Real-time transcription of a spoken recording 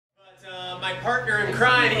My partner in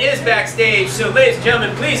crime is backstage, so ladies and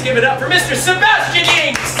gentlemen, please give it up for Mr. Sebastian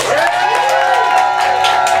Inks!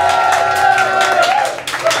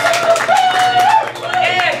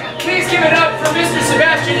 And please give it up for Mr.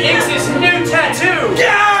 Sebastian Inks' new tattoo!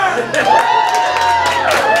 Yeah!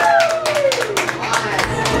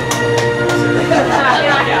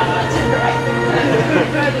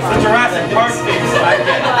 The Jurassic Park things I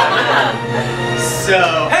get.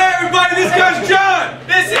 So, hey everybody, this guy's John!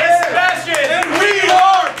 This is Sebastian! And we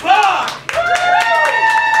are Bach!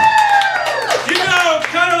 You know,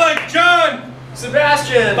 kind of like John.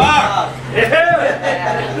 Sebastian! Bach!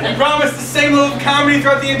 Yeah! We promised the same level of comedy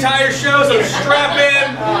throughout the entire show, so strap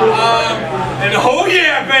in. And oh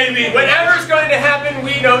yeah, baby! Whatever's going to happen,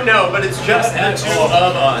 we don't know, but it's just the two of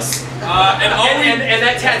us. And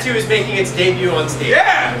that tattoo is making its debut on stage.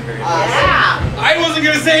 Yeah! I wasn't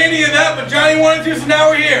going to say any of that, but Johnny wanted to, so now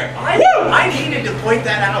we're here. I needed to point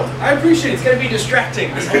that out. I appreciate it. It's going to be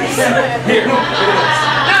distracting. This whole Here. No,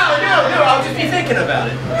 I'll just be thinking about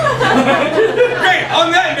it. Great, on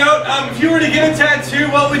that note, if you were to get a tattoo,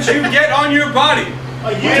 what would you get on your body?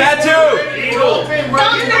 A tattoo! Eagle!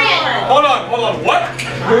 Hold on, what?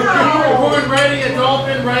 A unicorn riding a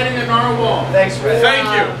dolphin riding a narwhal. Thanks, Fred. Thank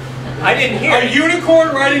you. I didn't hear A unicorn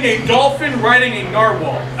riding a dolphin riding a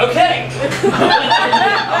narwhal. Okay.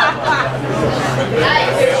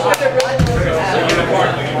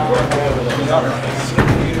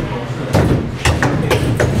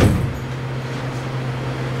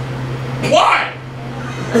 Why?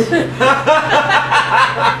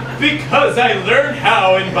 Because I learned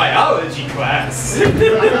how in biology class.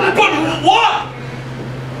 But what?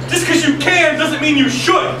 Just because you can doesn't mean you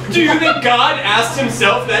should. Do you think God asked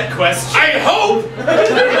himself that question? I hope.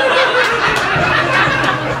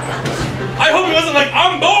 I hope it wasn't like,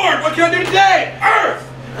 I'm bored, what can I do today? Earth!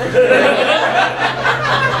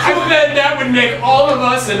 Too bad that would make all of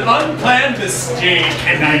us an unplanned mistake,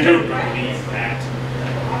 and I don't believe that.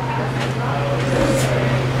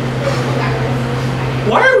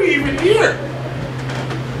 Why are we even here?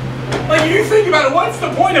 Like, you think about it, what's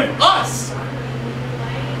the point of us?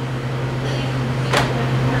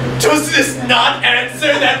 Does this not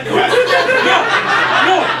answer that question?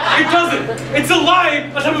 No, it doesn't. It's a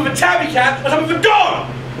lion on top of a tabby cat on top of a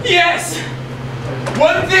dog. Yes!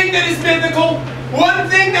 One thing that is mythical, one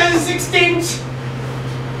thing that is extinct,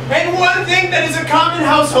 and one thing that is a common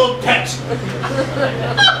household pet.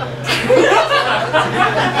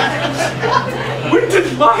 When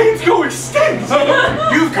did lions go extinct?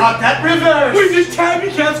 You've got that reversed. When did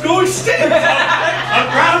tabby cats go extinct?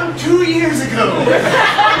 Around 2 years ago.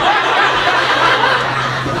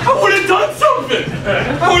 I would have done something.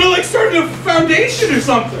 I would have like started a foundation or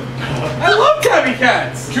something. I love tabby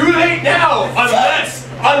cats. Too late now, unless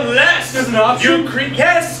There's an option? you create.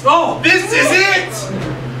 Yes. Oh, This is it.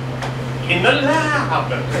 In the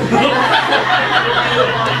lab.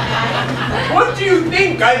 What do you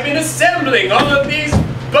think I've been assembling all of these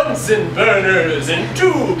Bunsen burners and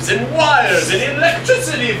tubes and wires and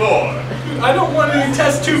electricity for? I don't want any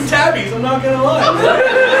test tube tabbies. I'm not gonna lie.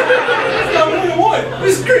 That's not what I want.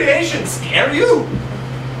 Does creation scare you?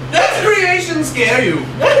 Does creation scare you?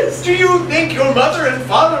 Yes. Do you think your mother and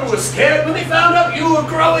father were scared when they found out you were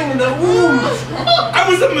growing in the womb? I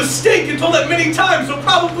was a mistake and told that many times, so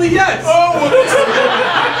probably yes. Oh,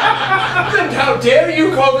 then how dare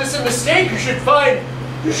you call this a mistake? You should find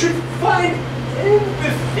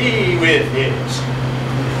empathy with it.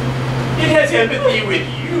 It has empathy with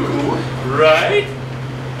you, right?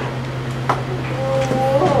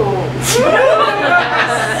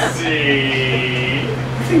 See?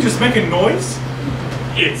 You think just making noise?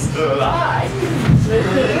 It's alive.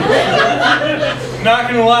 Not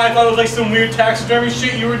gonna lie, I thought it was like some weird taxidermy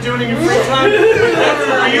shit you were doing in your free time. That's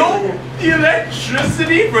real? The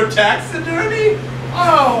electricity for taxidermy?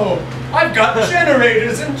 Oh, I've got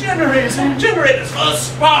generators and generators and generators for a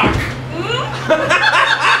spark.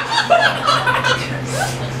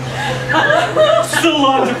 Still a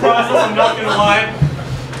lot to process, I'm not gonna lie.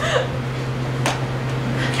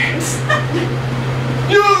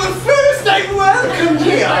 You're the first I'm welcome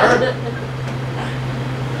here.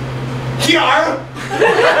 Here?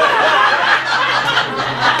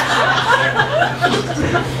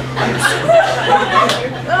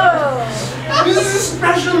 This is a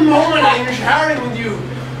special moment I'm sharing with you.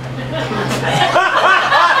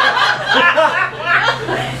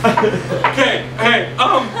 Okay, hey,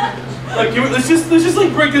 like, let's just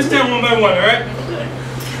like break this down one by one, all right?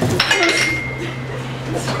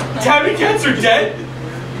 Tabby cats are dead?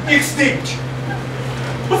 Extinct.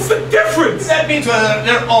 What's the difference? That means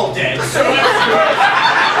they're all dead. So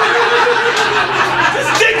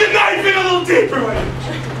Just dig the knife in a little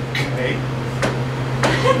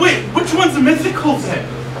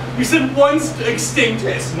You said one's extinct,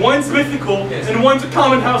 Yes. one's mythical, Yes. and one's a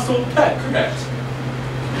common household pet. Correct.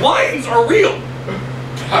 Lions are real.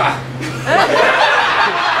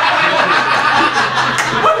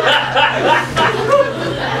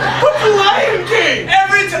 What's the Lion King?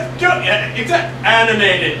 Every time, it's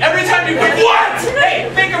animated. Every time you What? Hey,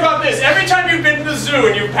 think about this. Every time you've been to the zoo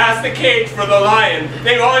and you've passed the cage for the lion,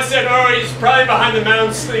 they've always said, "Oh, he's probably behind the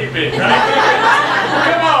mountain sleeping."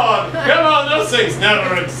 Right? Come on, those things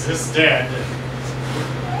never existed.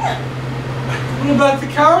 What about the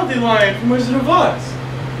Cowardly Lion from Wizard of Oz?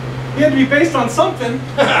 He had to be based on something.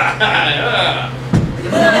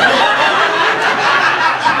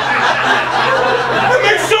 That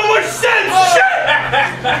makes so much sense! Shit!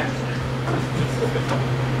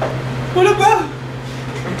 What about...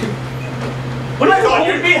 I thought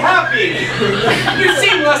you'd be happy. You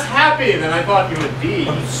seem less happy than I thought you would be.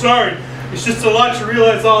 I'm sorry. It's just a lot to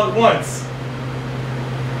realize all at once.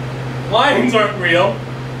 Lions aren't real.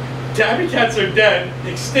 Tabby cats are dead.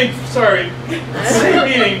 Extinct, sorry. Same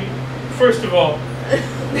meaning, first of all.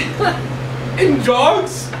 And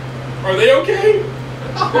dogs? Are they okay?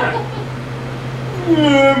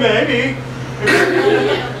 Maybe.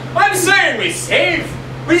 I'm saying we save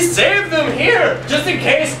them here, just in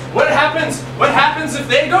case. What happens if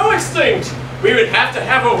they go extinct? We would have to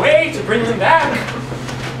have a way to bring them back.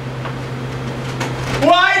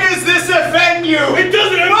 Why does this offend you? It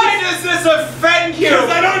doesn't. Why does this offend you? Because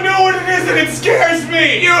I don't know what it is and it scares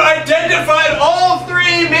me. You identified all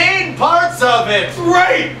three main parts of it.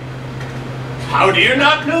 Right. How do you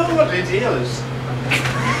not know what it is?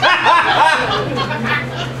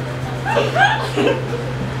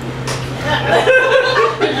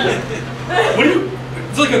 What do you?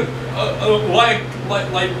 It's like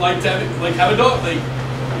like have a dog. Like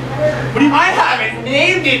what do you? I haven't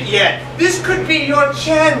named it yet. This could be your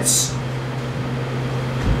chance.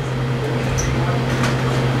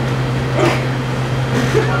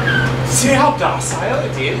 See how docile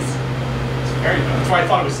it is? It's very good. That's why I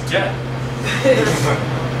thought it was dead.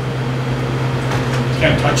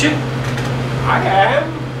 Can't touch it? I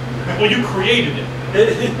am. Well, you created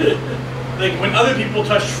it. Like when other people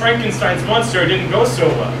touched Frankenstein's monster, it didn't go so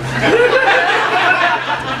well.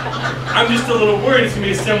 I'm just a little worried it's gonna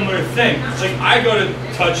be a similar thing. It's like I go to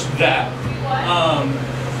touch that.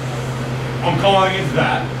 I'm calling it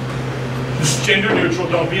that. It's gender neutral,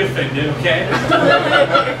 don't be offended, okay?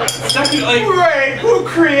 Second, like, Ray, who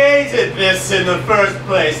created this in the first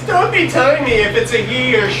place? Don't be telling me if it's a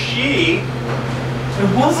he or she. it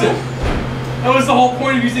wasn't. That was the whole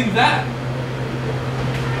point of using that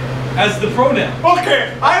as the pronoun.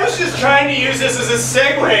 Okay, I was just trying to use this as a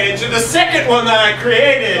segue into the second one that I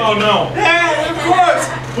created. Oh no. Yeah, of course.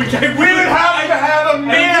 We We would have to have a I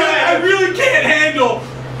male. really can't handle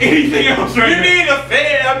anything else right You now. need a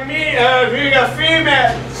female.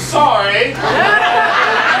 Sorry. You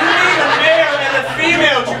need a male and a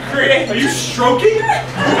female to create. Are you stroking?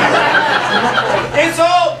 It's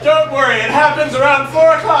all. Don't worry. It happens around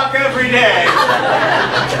 4 o'clock every day.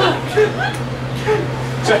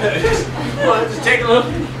 Just take a look.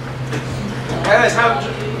 Guys, have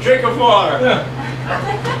a drink of water. Yeah.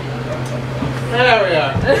 There we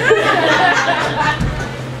are.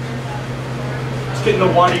 Just getting the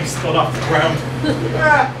water you spilled off the ground.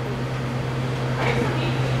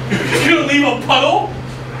 You're gonna leave a puddle?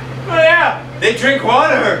 Oh yeah, they drink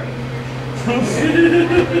water.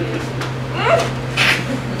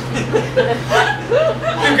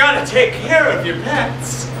 You've got to take care of your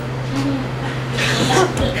pets.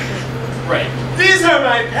 Right. These are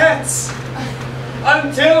my pets.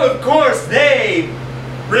 Until, of course, they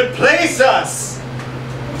replace us.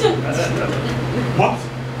 What?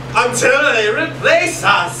 Until they replace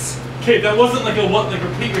us. Okay, that wasn't like a what, like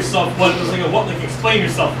repeat yourself what, it was like a what, like explain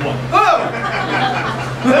yourself what. Oh!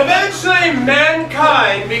 Eventually,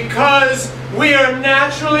 mankind, because we are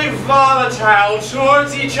naturally volatile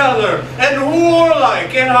towards each other and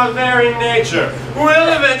warlike in our very nature,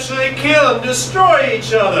 will eventually kill and destroy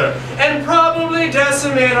each other and probably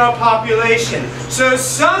decimate our population. So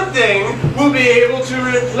something will be able to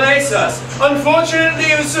replace us. Unfortunately,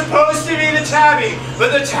 it was supposed to be the tabby,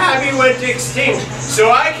 but the tabby went extinct.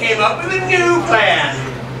 So I came up with a new plan.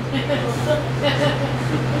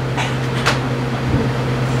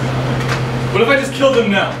 What if I just killed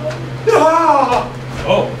them now? Ah!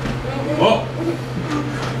 Oh. Whoa.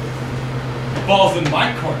 Ball's in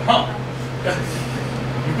my court, huh?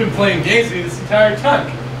 You've been playing games with me this entire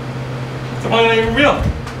time. So why not even real?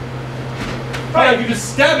 Why not you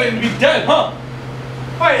just stab it and be dead, huh?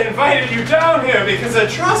 I invited you down here because I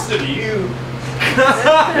trusted you.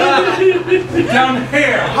 Down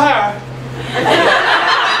here. Ah.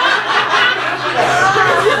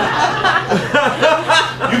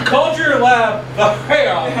 You called your lab the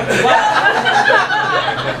Lab.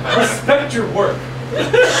 Respect your work.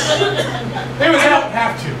 I don't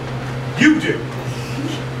have to. You do.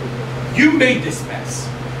 You made this mess.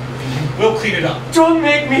 We'll clean it up. Don't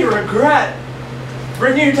make me regret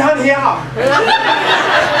bringing you down here.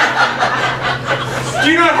 Do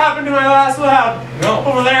you know what happened to my last lab? No.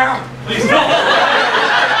 Over there. Please don't.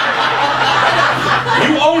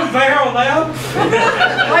 You own their lab?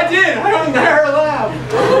 I did. I own their lab.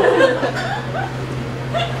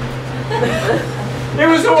 It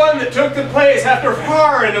was the one that took the place after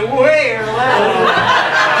far and away our lab.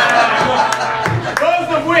 Both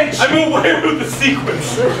of which... I'm aware of the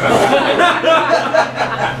sequence.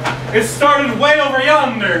 It started way over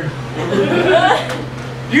yonder.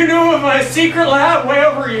 You knew of my secret lab way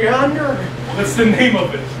over yonder? What's the name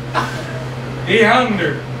of it?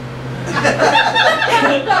 Yonder.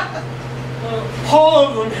 All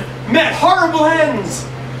of them met horrible ends.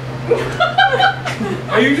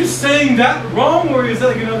 Are you just saying that wrong, or is that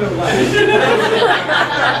like another lie?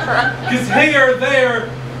 Because hey or there,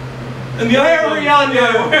 and the other one, yonder.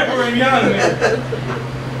 Yeah, where yonder.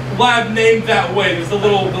 Lab named that way. There's the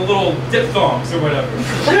little diphthongs or whatever.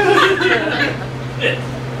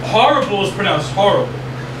 Horrible is pronounced horrible.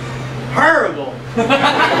 Horrible.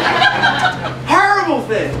 Horrible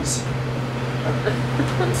things.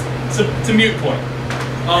 It's a mute point.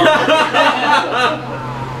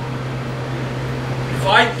 If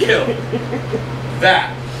I kill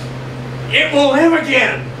that, It will live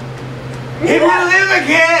again. It will live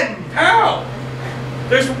again. how?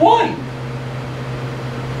 There's one.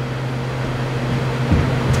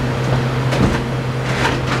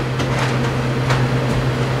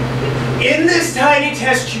 In this tiny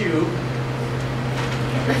test tube,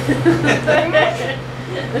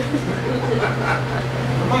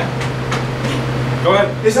 Go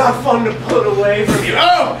ahead. it's not fun to put away from you.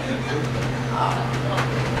 Oh!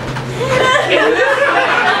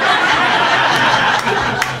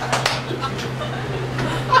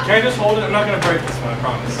 Can I just hold it? I'm not going to break this one, I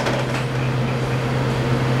promise.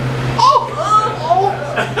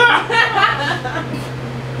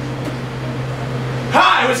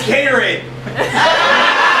 Ha! It was Gatorade.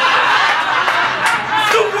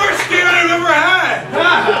 It's the worst game I've ever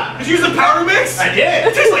had! Did you use the powder mix? I did.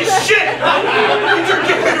 It tastes like shit! You took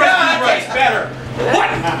Gatorade That right. tastes better. What?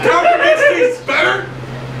 Powder mix tastes better?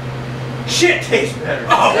 Shit tastes better.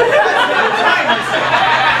 Oh.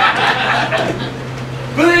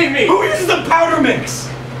 Believe me. Who uses the powder mix?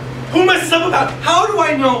 Who messes up about? How do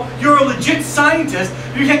I know you're a legit scientist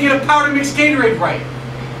if you can't get a powder mix Gatorade right?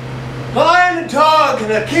 Well, and a dog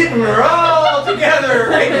and a kitten are all together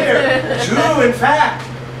right here. True, in fact.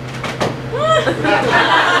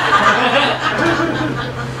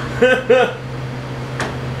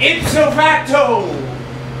 Ipso facto.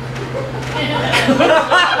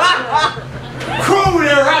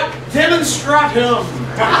 Cruderat demonstratum.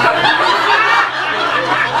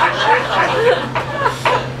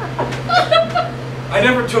 I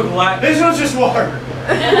never took Latin. This one's just water.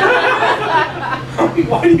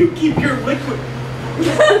 Why do you keep your liquid?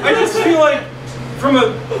 I just feel like from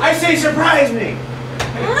a... I say surprise me.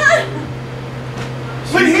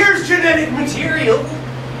 But here's genetic material.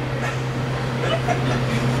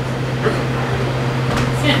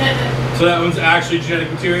 So that one's actually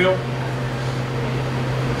genetic material?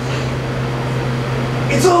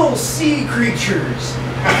 It's all sea creatures.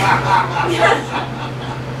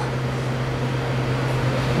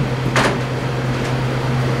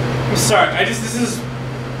 I'm sorry,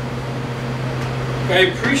 I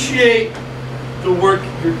appreciate the work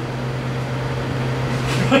you're...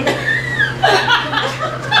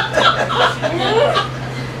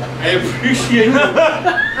 I appreciate the...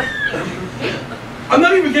 I'm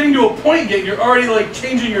not even getting to a point yet, you're already like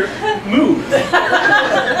changing your mood.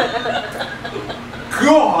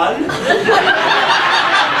 Go on.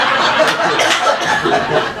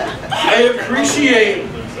 I appreciate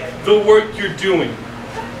the work you're doing.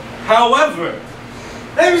 However,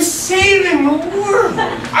 I'm saving the world.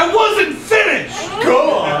 I wasn't finished!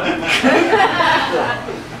 Go on.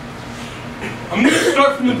 I'm going to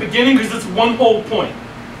start from the beginning because that's one whole point.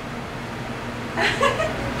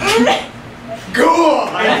 Go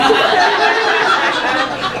on.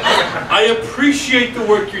 I appreciate the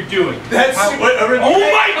work you're doing. That's what Oh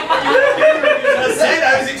my! I said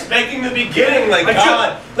I was expecting the beginning, like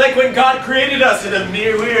God, like when God created us in a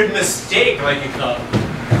mere weird mistake, like you thought.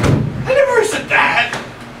 I never said that.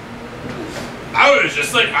 I was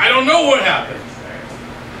just like, I don't know what happened.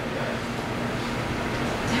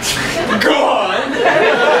 Go on.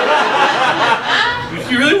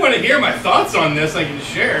 you really want to hear my thoughts on this, I can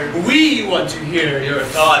share. We want to hear your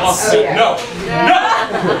thoughts. No,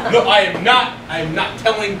 I am not. I am not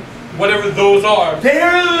telling whatever those are.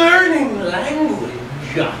 They're learning language.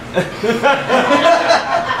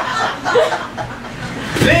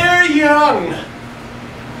 They're young.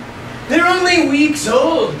 They're only weeks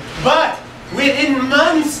old, but within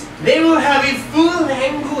months they will have a full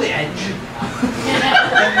language.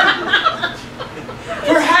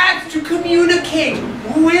 Perhaps to communicate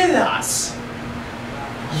with us.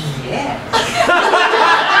 Yeah.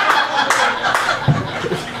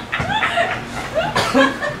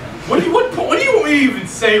 What do you want me to even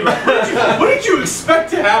say, right? What did you expect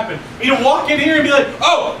to happen? Me to walk in here and be like,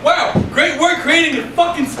 oh, wow, great work creating a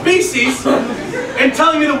fucking species and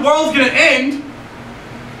telling me the world's gonna end?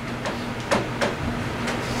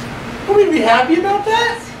 Want me to be happy about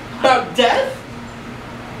that? About death?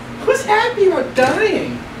 Who's happy about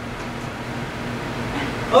dying?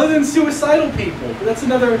 Other than suicidal people. But that's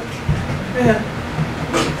another...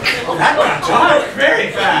 Oh, that got dark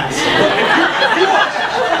very fast.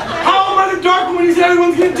 How am I the dark one when he said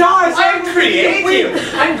everyone's gonna die? So I'm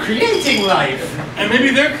creating life. And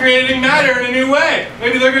maybe they're creating matter in a new way.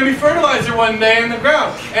 Maybe they're gonna be fertilizer one day in the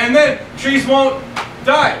ground. And then trees won't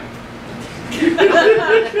die.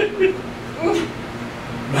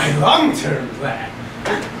 My long-term plan.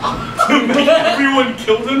 To make everyone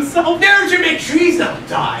kill themselves? No, to make trees not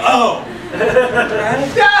die. Oh.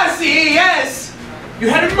 See, yes. You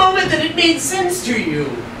had a moment that it made sense to you.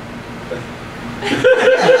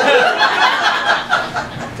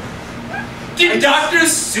 Did Dr.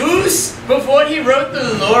 Seuss, before he wrote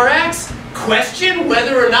the Lorax, question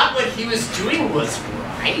whether or not what he was doing was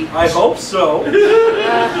right? I hope so.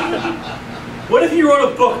 What if he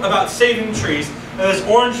wrote a book about saving trees and this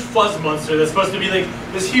orange fuzz monster that's supposed to be like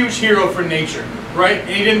this huge hero for nature, right? And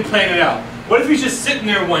he didn't plan it out. What if he's just sitting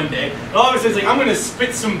there one day and all of a sudden he's like, I'm going to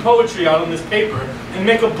spit some poetry out on this paper and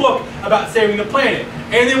make a book about saving the planet.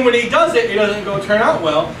 And then when he does it, it doesn't go turn out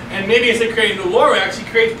well. And maybe instead of creating the Lorax, he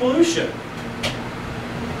creates pollution.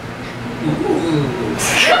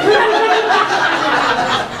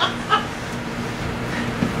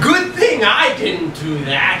 Good thing I didn't do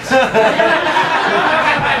that.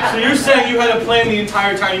 So you're saying you had a plan the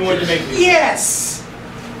entire time you wanted to make this? Yes.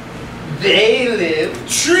 They live,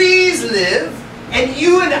 trees live, and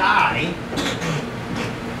you and I.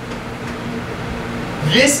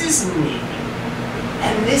 This is me,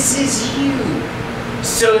 and this is you.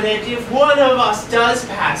 So that if one of us does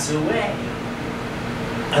pass away,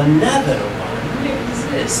 another one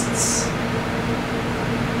exists.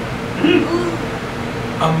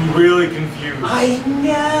 I'm really confused. I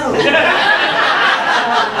know.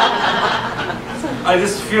 I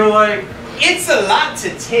just feel like... It's a lot to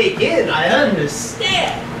take in, I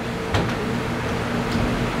understand.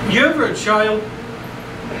 You ever a child?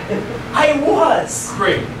 I was.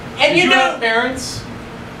 Great. And Did you know... have parents?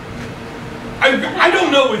 I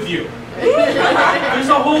don't know with you. There's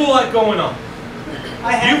a whole lot going on.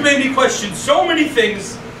 You've made me question so many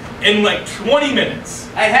things in like 20 minutes.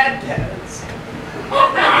 I had parents.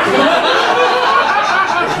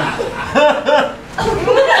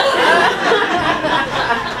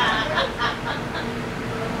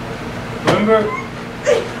 Remember?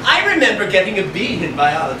 I remember getting a B in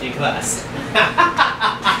biology class.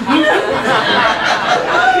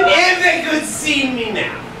 If they could see me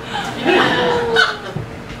now.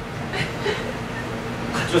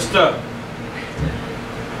 Just,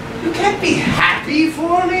 You can't be happy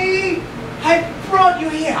for me. I brought you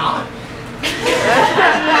here.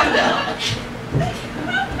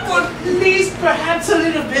 For at least perhaps a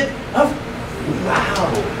little bit of,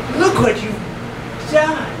 wow, look what you've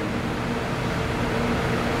done.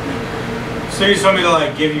 so you told me to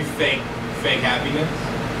like give you fake happiness?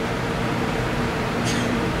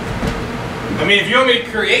 I mean, if you want me to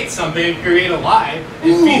create something, create a lie,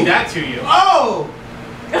 and feed that to you. Oh!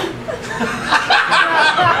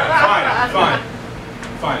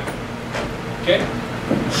 Fine. Okay?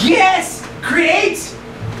 Yes! Create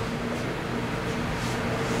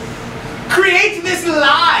this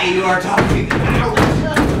lie you are talking about.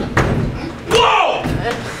 Whoa!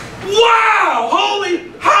 Wow!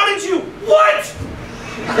 Holy, how did you, what?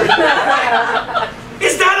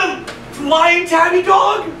 Is that a lion tabby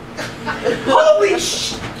dog? Holy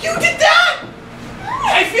you did that?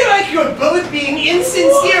 I feel like you're both being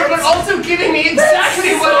insincere, but also giving me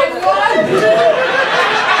exactly what I want.